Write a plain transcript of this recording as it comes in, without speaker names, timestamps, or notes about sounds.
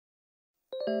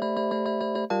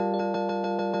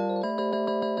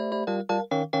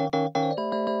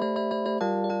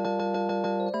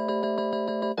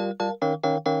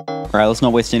Alright, let's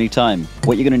not waste any time.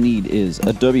 What you're going to need is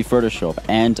Adobe Photoshop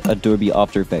and Adobe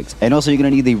After Effects. And also you're going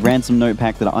to need the ransom note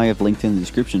pack that I have linked in the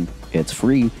description. It's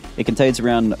free. It contains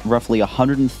around roughly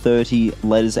 130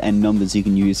 letters and numbers you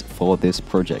can use for this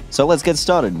project. So let's get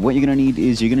started. What you're going to need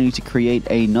is you're going to need to create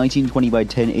a 1920 by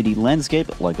 1080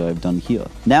 landscape like I've done here.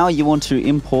 Now you want to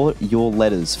import your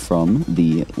letters from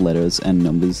the letters and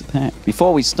numbers pack.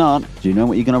 Before we start, do you know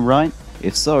what you're going to write?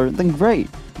 If so, then great.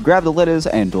 Grab the letters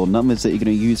and or numbers that you're going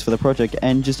to use for the project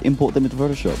and just import them into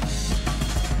Photoshop.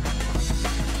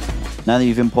 Now that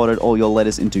you've imported all your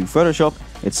letters into Photoshop,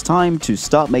 it's time to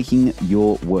start making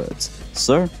your words.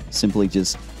 So, simply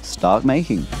just start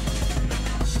making.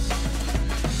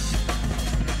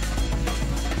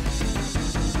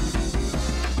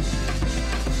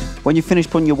 When you finish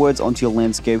putting your words onto your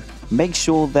landscape, make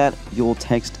sure that your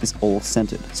text is all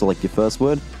centered. Select your first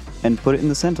word and put it in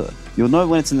the center. You'll know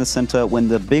when it's in the center when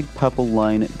the big purple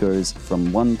line goes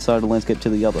from one side of the landscape to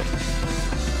the other.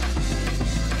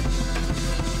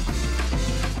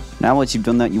 Now once you've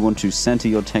done that, you want to center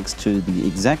your text to the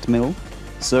exact middle.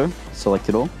 So, select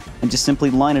it all, and just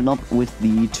simply line it up with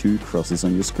the two crosses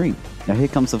on your screen. Now here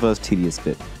comes the first tedious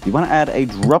bit. You want to add a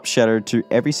drop shadow to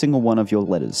every single one of your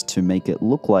letters to make it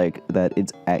look like that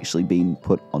it's actually being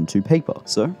put onto paper.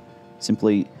 So,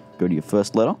 simply go to your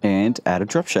first letter and add a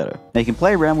drop shadow. Now you can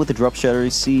play around with the drop shadow,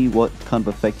 see what kind of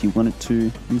effect you want it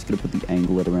to. I'm just going to put the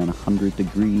angle at around 100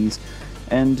 degrees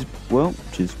and, well,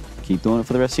 just keep doing it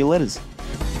for the rest of your letters.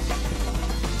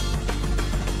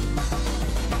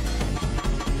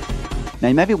 Now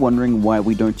you may be wondering why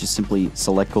we don't just simply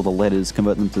select all the letters,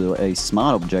 convert them to a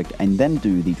smart object, and then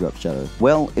do the drop shadow.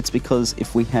 Well, it's because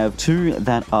if we have two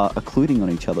that are occluding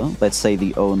on each other, let's say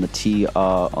the O and the T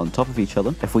are on top of each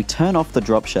other, if we turn off the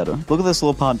drop shadow, look at this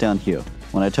little part down here.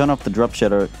 When I turn off the drop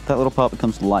shadow, that little part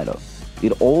becomes lighter.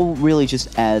 It all really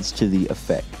just adds to the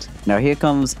effect. Now here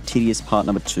comes tedious part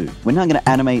number 2. We're now going to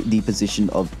animate the position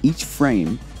of each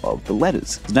frame of the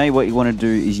letters. So now what you want to do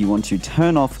is you want to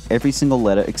turn off every single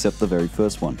letter except the very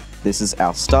first one. This is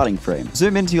our starting frame.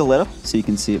 Zoom into your letter so you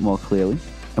can see it more clearly.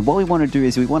 And what we want to do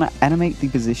is we want to animate the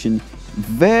position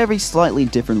very slightly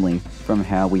differently from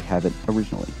how we have it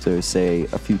originally. So say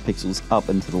a few pixels up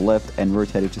and to the left and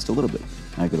rotate it just a little bit.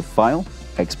 Now go to File,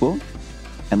 Export,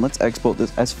 and let's export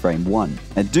this as frame 1.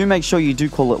 And do make sure you do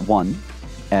call it 1,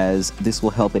 as this will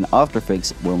help in After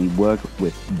Effects when we work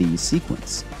with the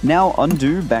sequence. Now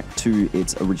undo back to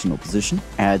its original position,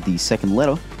 add the second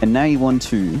letter, and now you want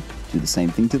to do the same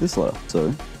thing to this letter.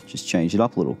 So just change it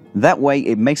up a little. That way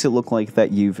it makes it look like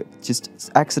that you've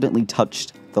just accidentally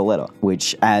touched the letter,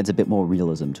 which adds a bit more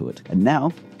realism to it. And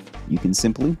now you can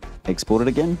simply export it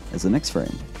again as the next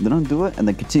frame. Then undo it and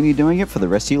then continue doing it for the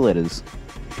rest of your letters.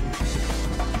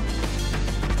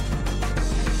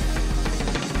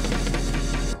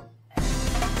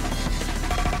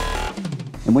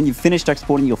 And when you've finished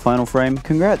exporting your final frame,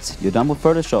 congrats, you're done with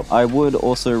Photoshop. I would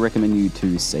also recommend you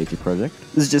to save your project.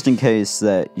 This is just in case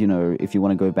that, you know, if you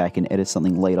want to go back and edit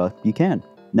something later, you can.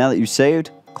 Now that you've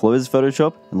saved, close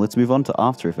Photoshop, and let's move on to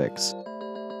After Effects.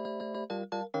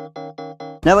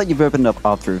 Now that you've opened up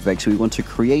After Effects, we want to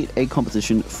create a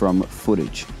composition from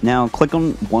footage. Now click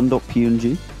on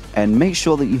 1.png and make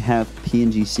sure that you have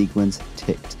PNG sequence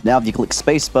ticked. Now if you click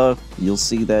spacebar, you'll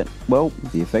see that, well,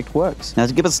 the effect works. Now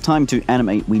to give us time to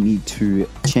animate, we need to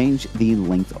change the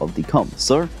length of the comp.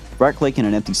 So right click in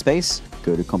an empty space,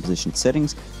 go to composition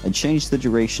settings, and change the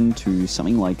duration to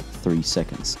something like 3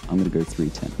 seconds. I'm going to go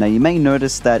 3:10. Now you may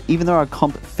notice that even though our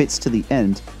comp fits to the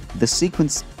end, the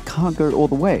sequence can't go all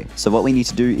the way. So what we need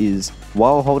to do is,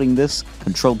 while holding this,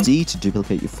 Control D to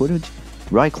duplicate your footage,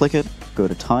 right click it, go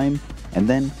to time, and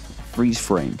then freeze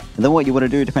frame. And then what you want to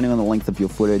do, depending on the length of your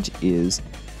footage, is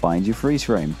find your freeze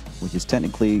frame, which is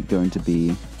technically going to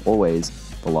be always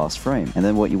the last frame. And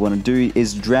then what you want to do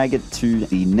is drag it to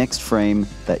the next frame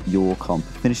that your comp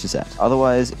finishes at.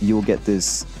 Otherwise, you'll get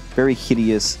this very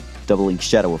hideous doubling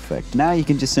shadow effect. Now you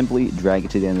can just simply drag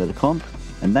it to the end of the comp,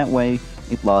 and that way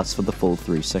it lasts for the full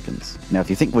 3 seconds. Now if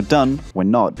you think we're done, we're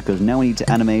not, because now we need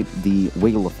to animate the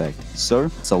wiggle effect. So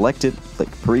select it, click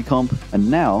pre-comp,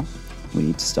 and now we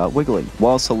need to start wiggling.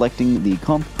 While selecting the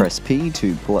comp, press P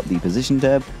to pull up the position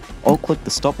tab, or click the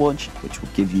stopwatch, which will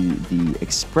give you the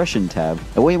expression tab.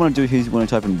 And what you want to do is you want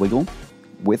to type in wiggle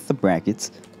with the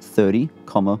brackets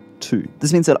 30,2.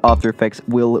 This means that After Effects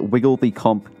will wiggle the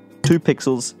comp 2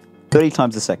 pixels 30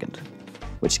 times a second,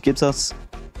 which gives us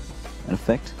an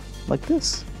effect like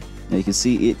this. Now you can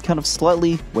see it kind of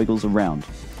slightly wiggles around.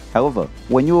 However,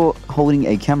 when you're holding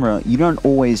a camera, you don't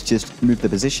always just move the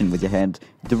position with your hand.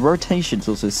 The rotation's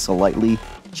also slightly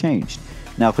changed.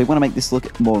 Now, if we want to make this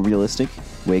look more realistic,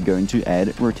 we're going to add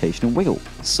rotational wiggle.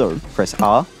 So, press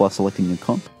R while selecting the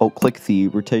comp, or click the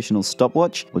rotational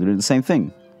stopwatch. We're going to do the same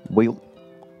thing. Wiggle.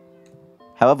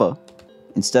 However,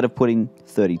 instead of putting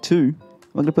 32,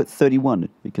 we're going to put 31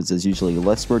 because there's usually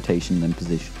less rotation than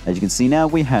position. As you can see now,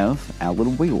 we have our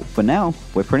little wheel. For now,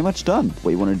 we're pretty much done.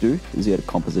 What you want to do is go to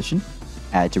composition,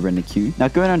 add to render queue. Now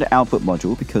go down to output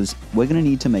module because we're going to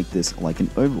need to make this like an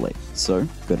overlay. So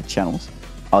go to channels,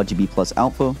 RGB plus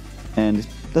alpha, and it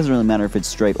doesn't really matter if it's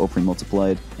straight or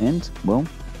pre-multiplied, and well,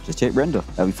 just hit render.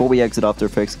 Now before we exit After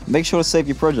Effects, make sure to save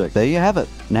your project. There you have it.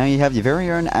 Now you have your very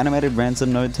own animated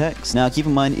ransom node text. Now keep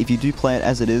in mind, if you do play it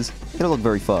as it is, it'll look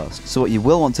very fast. So what you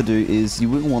will want to do is you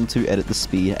will want to edit the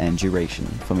speed and duration.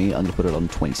 For me, I'm going to put it on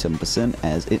 27%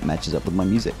 as it matches up with my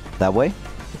music. That way,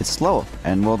 it's slower.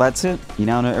 And well, that's it. You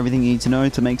now know everything you need to know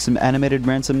to make some animated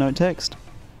ransom node text.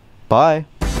 Bye.